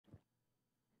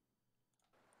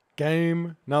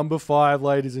Game number 5,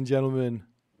 ladies and gentlemen.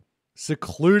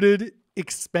 Secluded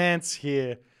Expanse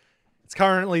here. It's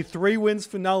currently 3 wins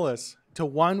for Nullus to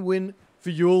 1 win for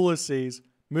Ulysses.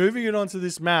 Moving it onto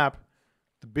this map,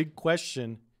 the big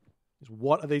question is,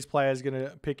 what are these players going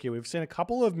to pick here? We've seen a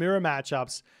couple of mirror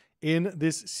matchups in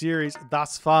this series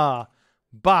thus far,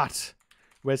 but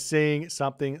we're seeing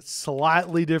something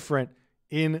slightly different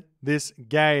in this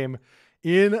game.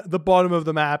 In the bottom of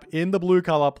the map, in the blue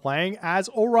color, playing as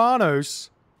Oranos,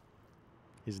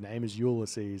 his name is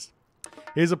Ulysses.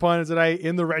 His opponent today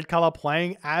in the red color,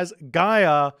 playing as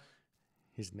Gaia,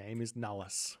 his name is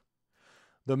Nullus.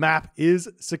 The map is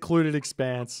Secluded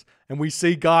Expanse, and we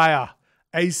see Gaia,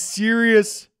 a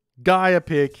serious Gaia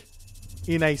pick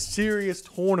in a serious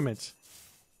tournament.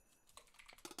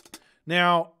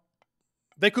 Now,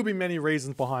 there could be many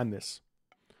reasons behind this.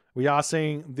 We are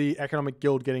seeing the Economic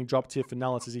Guild getting dropped here for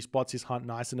Nullus as he spots his hunt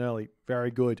nice and early. Very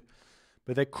good.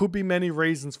 But there could be many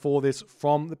reasons for this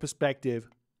from the perspective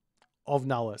of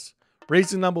Nullus.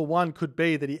 Reason number 1 could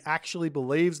be that he actually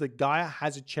believes that Gaia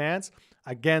has a chance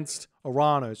against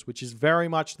Oranos, which is very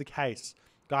much the case.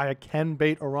 Gaia can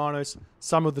beat Oranos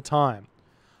some of the time.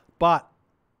 But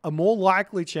a more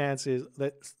likely chance is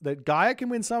that Gaia can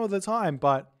win some of the time,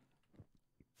 but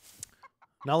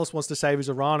Nullus wants to save his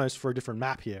Oranos for a different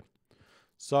map here.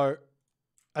 So,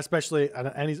 especially,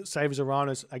 and he saves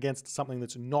Oranos against something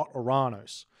that's not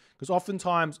Oranos. Because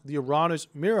oftentimes, the Oranos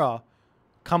mirror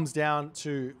comes down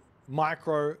to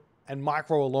micro and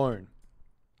micro alone.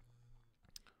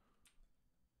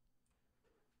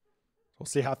 We'll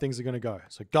see how things are going to go.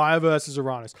 So, Gaia versus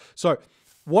Oranos. So,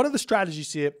 what are the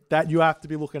strategies here that you have to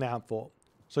be looking out for?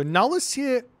 So, Nullus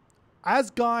here, as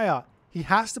Gaia, he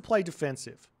has to play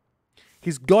defensive.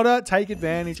 He's got to take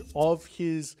advantage of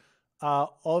his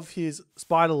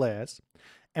spider lairs.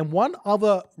 And one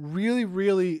other really,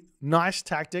 really nice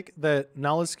tactic that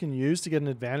Nullus can use to get an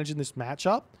advantage in this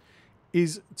matchup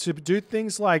is to do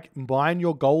things like mine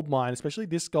your gold mine, especially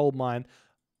this gold mine,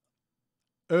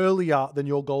 earlier than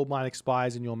your gold mine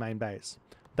expires in your main base.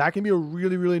 That can be a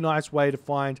really, really nice way to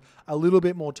find a little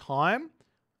bit more time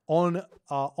on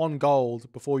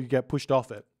gold before you get pushed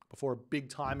off it, before a big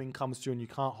timing comes through and you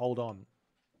can't hold on.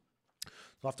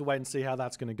 We'll have to wait and see how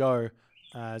that's going to go,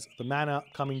 as the mana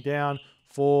coming down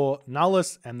for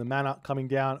Nullus and the mana coming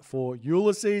down for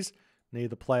Ulysses.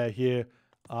 Neither player here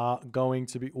are going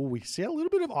to be... Oh, we see a little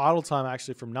bit of idle time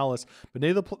actually from Nullus, but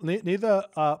neither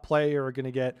player are going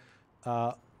to get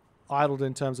idled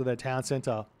in terms of their town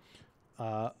center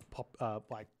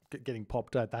getting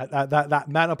popped at that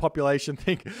mana population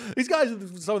thing. These guys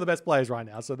are some of the best players right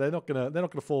now, so they're not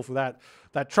gonna fall for that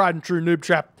tried and true noob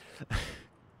trap.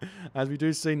 As we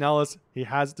do see Nullus, he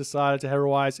has decided to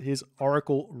heroize his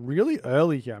Oracle really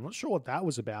early here. I'm not sure what that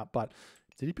was about, but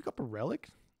did he pick up a relic?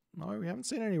 No, we haven't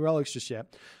seen any relics just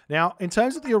yet. Now, in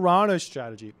terms of the Oranos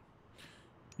strategy,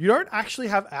 you don't actually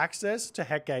have access to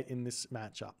Heckgate in this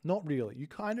matchup. Not really. You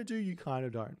kind of do, you kind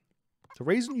of don't. The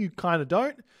reason you kind of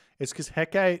don't is because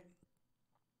Heckgate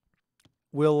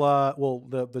will,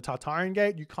 the Tartarian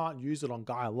Gate, you can't use it on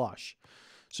Gaia Lush.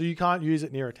 So you can't use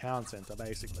it near a town center,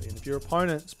 basically. And if your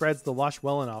opponent spreads the Lush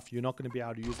well enough, you're not going to be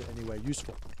able to use it anywhere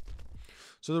useful.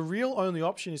 So the real only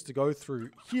option is to go through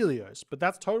Helios. But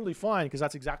that's totally fine, because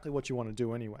that's exactly what you want to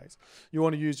do anyways. You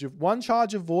want to use your 1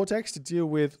 charge of Vortex to deal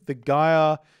with the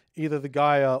Gaia, either the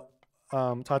Gaia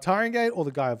Tartarian Gate or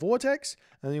the Gaia Vortex.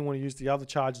 And then you want to use the other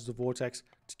charges of Vortex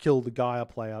to kill the Gaia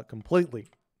player completely.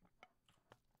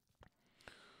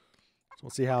 So we'll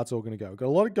see how it's all going to go. We've got a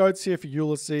lot of goats here for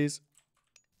Ulysses.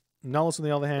 Nullus, on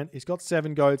the other hand, he's got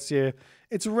 7 goats here.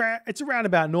 It's around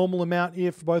about normal amount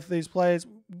here for both of these players.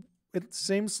 It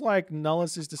seems like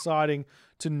Nullus is deciding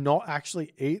to not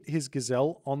actually eat his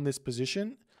gazelle on this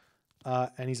position.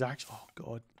 And he's actually... Oh,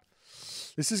 God.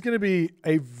 This is going to be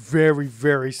a very,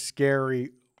 very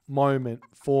scary moment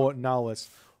for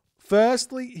Nullus.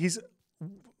 Firstly, he's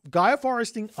Gaia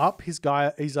foresting up his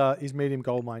medium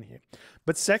gold mine here.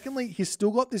 But secondly, he's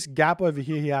still got this gap over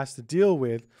here he has to deal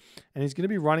with. And he's going to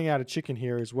be running out of chicken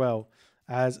here as well.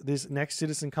 As this next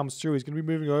citizen comes through, he's going to be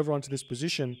moving over onto this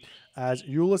position as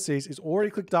Ulysses is already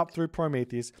clicked up through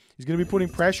Prometheus. He's going to be putting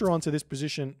pressure onto this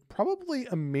position probably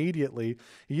immediately.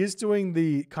 He is doing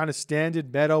the kind of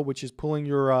standard meta, which is pulling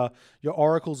your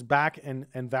oracles back and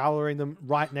valoring them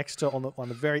right next to on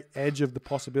the very edge of the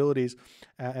possibilities,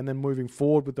 and then moving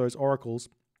forward with those oracles.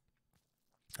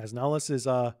 As Nullus is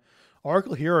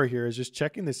Oracle Hero here is just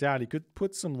checking this out. He could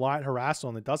put some light harass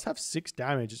on. It does have 6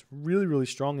 damage. It's really, really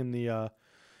strong in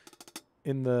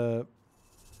the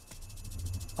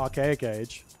Archaic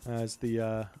Age, as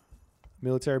the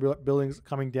military buildings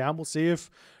coming down. We'll see if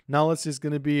Nullus is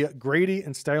going to be greedy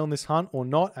and stay on this hunt or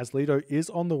not, as Lido is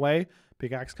on the way.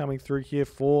 Pickaxe coming through here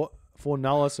for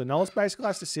Nullus. So Nullus basically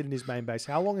has to sit in his main base.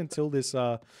 How long until this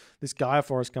this Gaia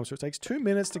forest comes through? It takes 2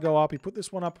 minutes to go up. He put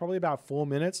this one up probably about 4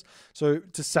 minutes. So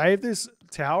to save this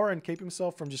tower and keep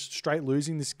himself from just straight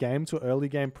losing this game to early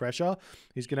game pressure,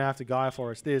 he's going to have to Gaia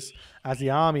forest this, as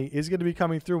the army is going to be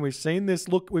coming through. And we've seen this.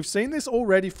 Look, we've seen this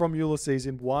already from Ulysses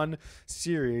in one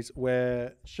series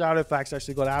where Shadowfax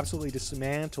actually got absolutely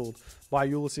dismantled by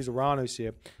Ulysses Oranos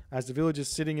here. As the villagers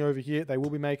sitting over here, they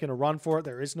will be making a run for it.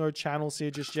 There is no channels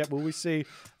here just yet. Will we see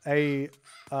a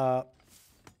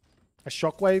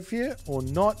shockwave here or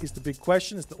not is the big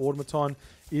question, as the automaton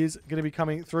is going to be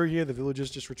coming through here. The villagers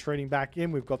just retreating back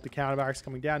in. We've got the counter barracks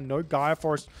coming down. No Gaia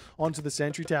forest onto the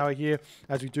sentry tower here,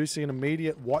 as we do see an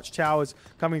immediate watchtowers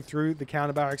coming through. The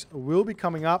counter barracks will be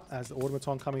coming up as the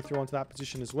automaton coming through onto that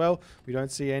position as well. We don't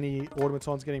see any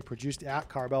automatons getting produced out.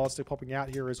 Carabella still popping out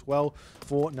here as well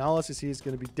for Nullus, as he is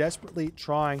going to be desperately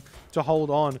trying to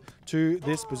hold on to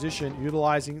this position,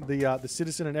 utilizing the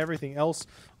citizen and everything else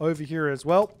over here as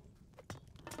well.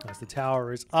 As the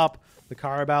tower is up, the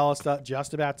Caraballister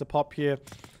just about to pop here,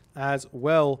 as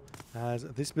well as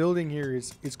this building here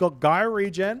it's got Gaia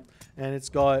regen and it's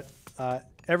got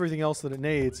everything else that it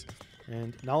needs.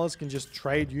 And Nullus can just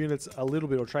trade units a little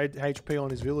bit, or trade HP on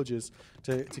his villagers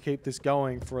to keep this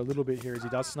going for a little bit here, as he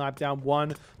does snipe down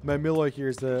one Mermillo here,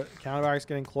 as the counter barracks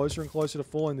getting closer and closer to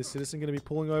falling. The citizen going to be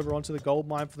pulling over onto the gold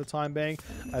mine for the time being,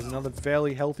 as another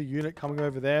fairly healthy unit coming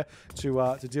over there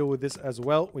to deal with this as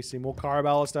well. We see more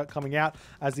Carabella start coming out,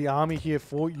 as the army here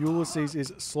for Ulysses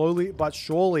is slowly but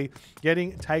surely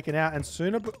getting taken out. And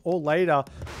sooner or later,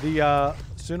 he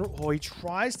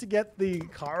tries to get the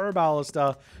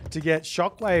Caraballister to get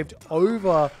shockwaved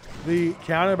over the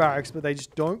counter barracks, but they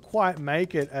just don't quite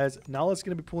make it, as Nullus is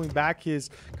going to be pulling back his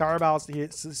Caraballister here,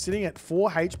 sitting at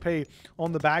 4 HP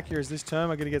on the back here, as this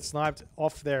term are going to get sniped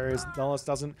off there, as Nullus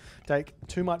doesn't take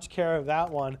too much care of that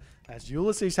one. As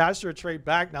Ulysses has to retreat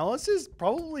back, Nullus has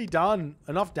probably done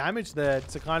enough damage there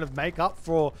to kind of make up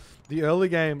for the early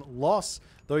game loss,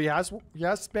 though he has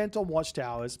spent on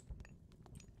watchtowers.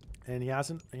 And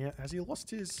has he lost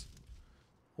his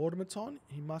automaton?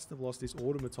 He must have lost his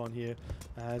automaton here,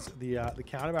 as the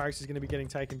counter barracks is going to be getting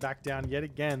taken back down yet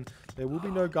again. There will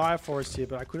be no Gaia forest here,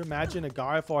 but I could imagine a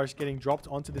Gaia forest getting dropped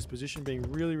onto this position being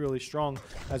really, really strong,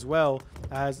 as well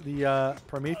as the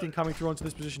Promethean coming through onto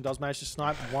this position does manage to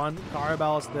snipe one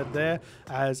Caraballister there,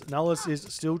 as Nullus is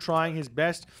still trying his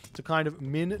best to kind of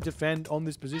defend on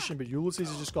this position, but Ulysses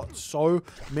has just got so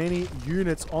many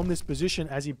units on this position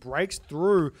as he breaks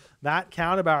through that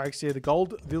counter barracks here. The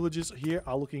gold villages here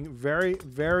are looking very,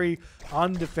 very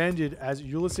undefended, as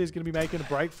Ulysses is going to be making a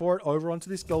break for it over onto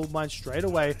this gold mine straight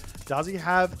away. Does he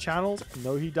have channels?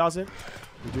 No, he doesn't.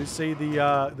 We do see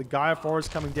the Gaia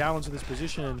forest coming down onto this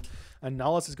position, and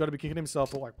Nullus has got to be kicking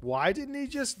himself. Like, why didn't he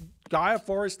just Gaia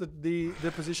forest the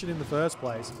position in the first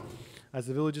place? As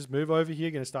the villagers move over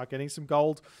here, going to start getting some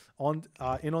gold on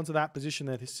in onto that position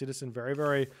there. This citizen very,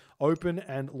 very open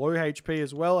and low HP,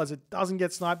 as well as it doesn't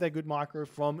get sniped there. Good micro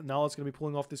from Nullus, going to be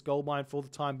pulling off this gold mine for the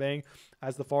time being,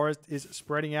 as the forest is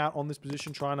spreading out on this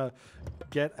position, trying to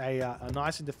get a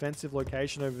nice and defensive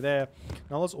location over there.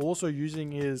 Nullus also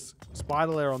using his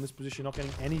spider lair on this position, not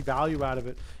getting any value out of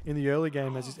it in the early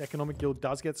game, as his economic guild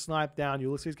does get sniped down.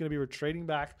 Ulysses is going to be retreating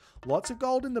back. Lots of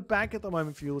gold in the bank at the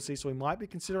moment for Ulysses, so he might be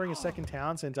considering a second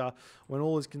town center when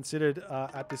all is considered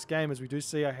at this game, as we do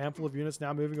see a handful of units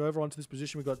now moving over onto this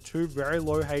position. We've got 2 very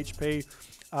low HP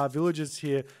villagers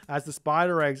here, as the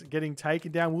spider eggs getting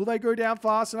taken down. Will they go down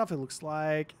fast enough? It looks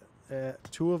like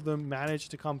 2 of them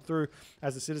managed to come through,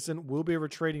 as the citizen will be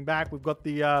retreating back. We've got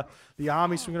the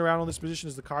army swinging around on this position,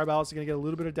 as the Caraballister are going to get a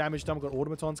little bit of damage done. We've got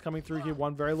automatons coming through here.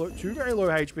 2 very low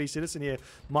HP citizen here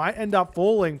might end up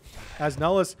falling, as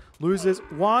Nullus loses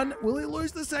one. Will he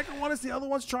lose the second one, as the other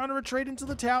one's trying to retreat into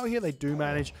the tower here? They do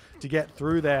manage to get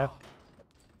through there,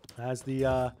 as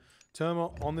the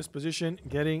Terma on this position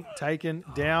getting taken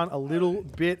down a little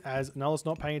bit, as Nullus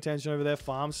not paying attention over there.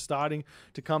 Farms starting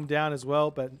to come down as well,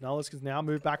 but Nullus can now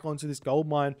move back onto this gold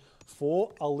mine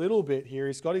for a little bit here.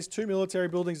 He's got his 2 military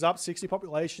buildings up, 60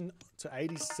 population to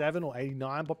 87 or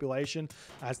 89 population,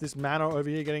 as this manor over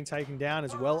here getting taken down,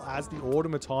 as well as the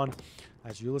automaton,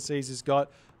 as Ulysses has got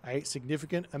a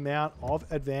significant amount of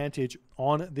advantage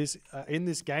on this in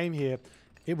this game here,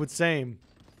 it would seem.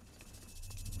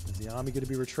 Is the army going to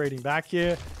be retreating back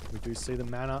here? We do see the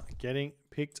manor getting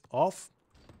picked off.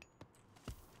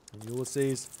 And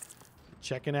Ulysses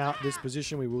checking out this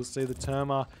position. We will see the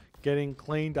Terma getting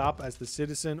cleaned up, as the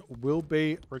citizen will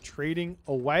be retreating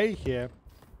away here.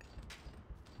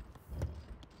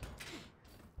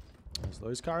 So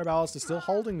those Caraballas are still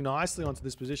holding nicely onto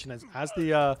this position as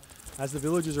the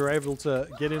villagers are able to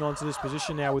get in onto this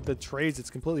position now with the trees.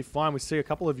 It's completely fine. We see a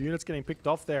couple of units getting picked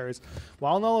off there.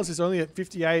 While Nullus is only at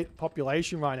 58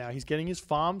 population right now, he's getting his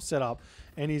farm set up,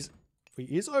 and he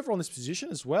is over on this position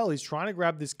as well. He's trying to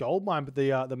grab this gold mine, but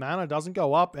the mana doesn't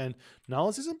go up, and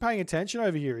Nullus isn't paying attention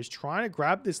over here. He's trying to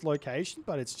grab this location,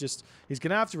 but it's just, he's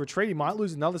going to have to retreat. He might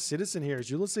lose another citizen here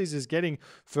as Ulysses is getting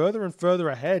further and further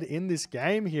ahead in this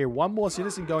game here. One more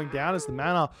citizen going down as the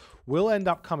mana will end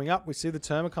up coming up. We see the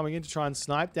Terma coming in to try and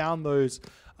snipe down those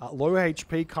low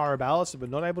HP Caraballas, but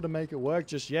not able to make it work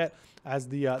just yet, as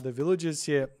the villagers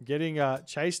here getting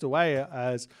chased away,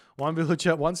 as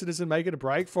one citizen making a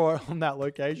break for it on that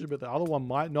location, but the other one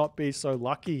might not be so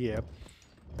lucky here.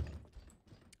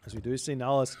 As we do see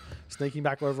Nullus sneaking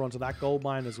back over onto that gold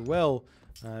mine as well.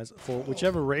 As for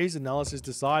whichever reason, Nullus is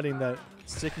deciding that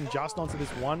sticking just onto this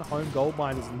one home gold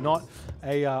mine is not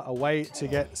a way to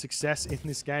get success in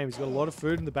this game. He's got a lot of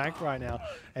food in the bank right now,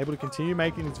 able to continue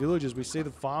making his villages. We see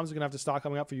the farms are going to have to start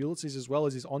coming up for Ulysses as well,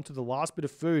 as he's onto the last bit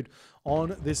of food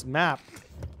on this map.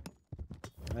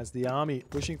 As the army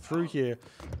pushing through here,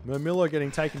 Murmillo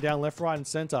getting taken down left, right, and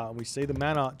center. And we see the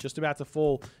mana just about to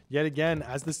fall yet again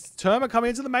as the Terma come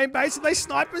into the main base, and they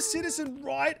snipe a citizen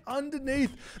right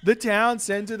underneath the town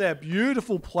center there.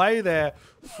 Beautiful play there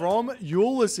from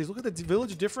Ulysses. Look at the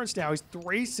village difference now. He's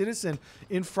 3 citizen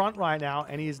in front right now,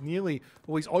 and he is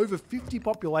he's over 50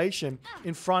 population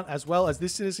in front, as well as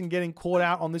this citizen getting caught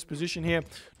out on this position here.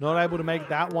 Not able to make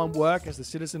that one work as the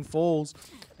citizen falls.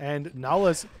 And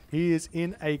Nullus, he is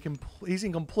in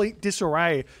complete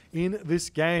disarray in this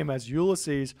game, as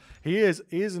Ulysses, he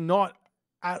is not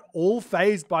at all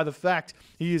phased by the fact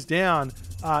he is down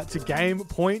to game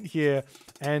point here,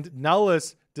 and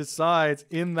Nullus decides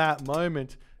in that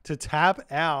moment to tap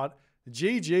out.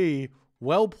 GG,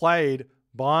 well played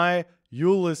by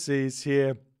Ulysses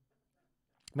here,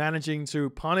 managing to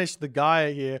punish the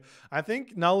Gaia here. I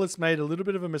think Nullus made a little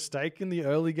bit of a mistake in the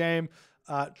early game.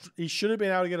 He should have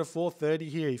been able to get a 430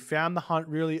 here. He found the hunt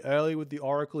really early with the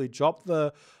Oracle. He dropped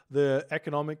the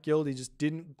economic guild. He just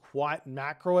didn't quite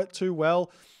macro it too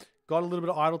well. Got a little bit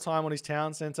of idle time on his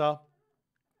town center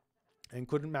and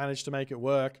couldn't manage to make it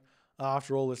work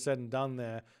after all is said and done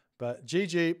there. But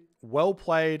GG, well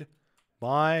played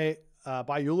by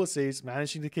Ulysses,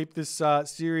 managing to keep this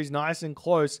series nice and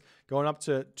close, going up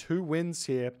to 2 wins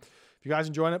here. If you guys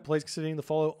enjoyed it, please consider hitting the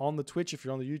follow on the Twitch. If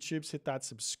you're on the YouTubes, hit that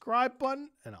subscribe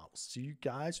button, and I will see you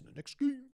guys in the next game.